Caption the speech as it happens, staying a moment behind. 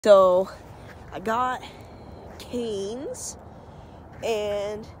So I got Kane's,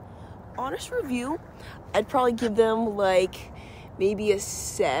 and honest review, I'd probably give them like maybe a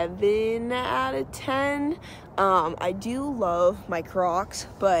 7 out of 10. I do love my Crocs,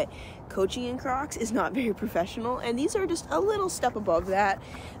 but coaching in Crocs is not very professional, and these are just a little step above that.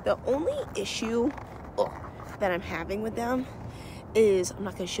 The only issue that I'm having with them is, I'm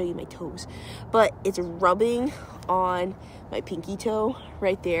not going to show you my toes, but it's rubbing on my pinky toe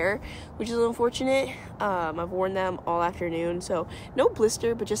right there, which is unfortunate. I've worn them all afternoon, so no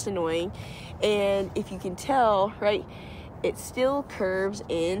blister, but just annoying. And if you can tell, right, it still curves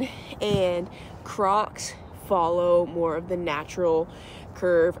in, and Crocs follow more of the natural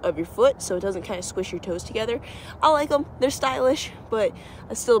curve of your foot, so it doesn't kind of squish your toes together. I like them, they're stylish, but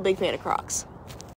I'm still a big fan of Crocs.